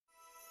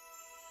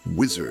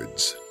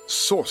wizards,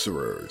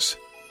 sorcerers,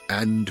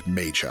 and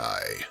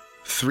magi.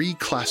 3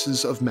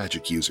 classes of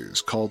magic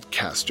users called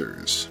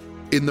casters.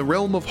 In the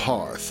realm of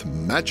Hearth,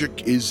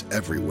 magic is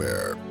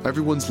everywhere.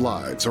 Everyone's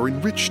lives are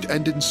enriched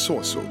and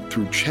ensorcelled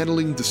through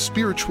channeling the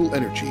spiritual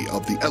energy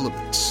of the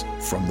elements,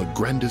 from the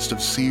grandest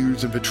of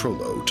seers in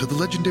Vitrollo to the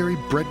legendary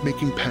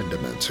bread-making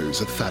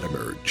pandamancers of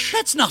Thaddelor.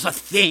 That's not a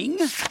thing!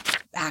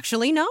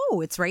 Actually, no,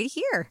 it's right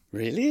here.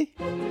 Really?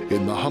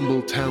 In the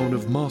humble town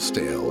of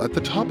Mossdale, at the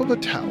top of a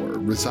tower,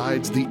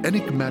 resides the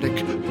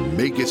enigmatic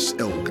Magus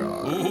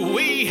Elgar.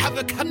 We have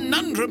a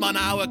conundrum on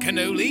our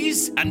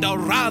cannolis, and a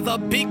rather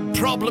big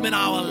problem in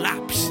our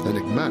laps.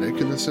 Enigmatic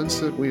in the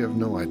sense that we have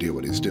no idea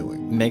what he's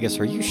doing. Magus,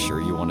 are you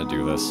sure you want to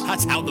do this?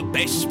 That's how the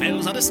best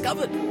spells are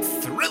discovered.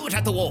 Throw it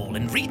at the wall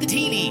and read the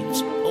tea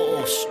leaves,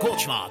 or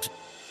scorch marks.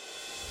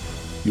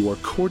 You are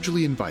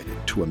cordially invited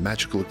to a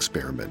magical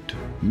experiment.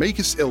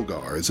 Magus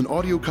Elgar is an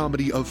audio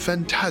comedy of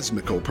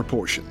phantasmical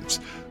proportions.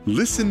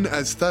 Listen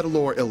as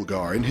Thaddelor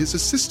Elgar and his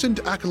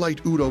assistant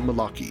Acolyte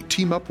Malaaki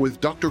team up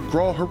with Dr.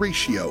 Graw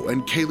Horatio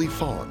and Kaylee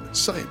Fawn,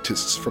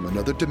 scientists from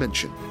another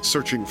dimension,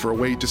 searching for a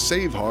way to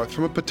save Hearth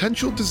from a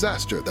potential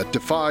disaster that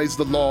defies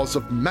the laws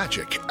of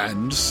magic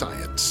and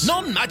science.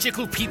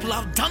 Non-magical people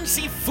are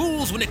duncy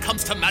fools when it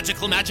comes to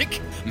magical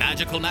magic.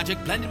 Magical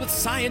magic blended with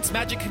science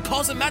magic can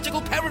cause a magical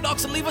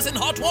paradox and leave us in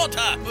hot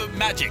water.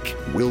 Magic.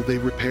 Will they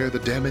repair the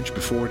damage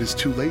before it is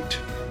too late?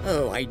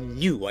 Oh, I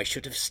knew I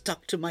should have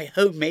stuck to my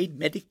homemade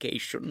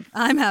medication.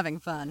 I'm having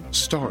fun.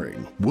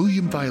 Starring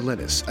William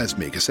Violenus as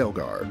Magus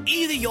Elgar.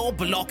 Either you're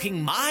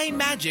blocking my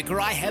magic or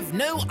I have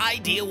no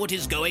idea what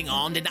is going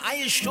on, and I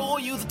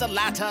assure you that the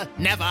latter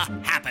never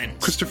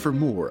happens. Christopher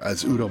Moore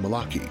as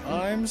Malaaki.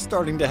 I'm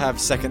starting to have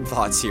second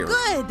thoughts here.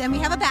 Good, then we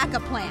have a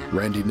backup plan.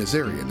 Randy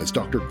Nazarian as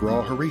Dr.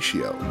 Graw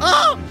Horatio.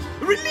 Ah!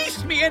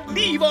 Release me and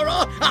leave, or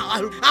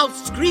I'll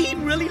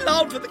scream really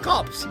loud for the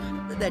cops.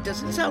 That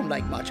doesn't sound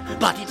like much,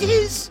 but it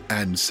is.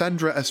 And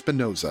Sandra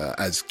Espinoza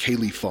as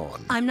Kaylee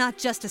Fawn. I'm not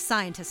just a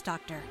scientist,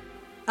 Doctor.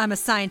 I'm a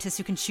scientist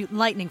who can shoot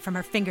lightning from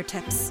her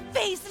fingertips.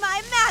 Face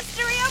my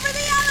mastery over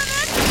the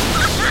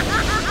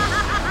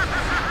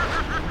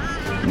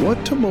elements!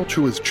 What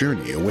tumultuous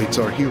journey awaits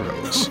our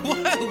heroes?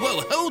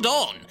 Whoa, hold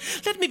on.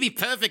 Let me be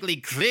perfectly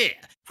clear.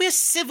 We're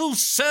civil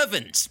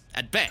servants,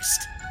 at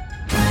best.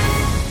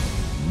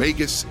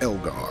 Magus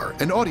Elgar,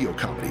 an audio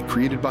comedy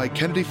created by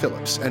Kennedy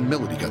Phillips and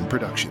Melody Gun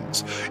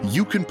Productions.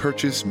 You can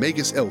purchase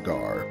Magus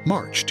Elgar,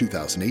 March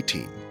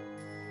 2018.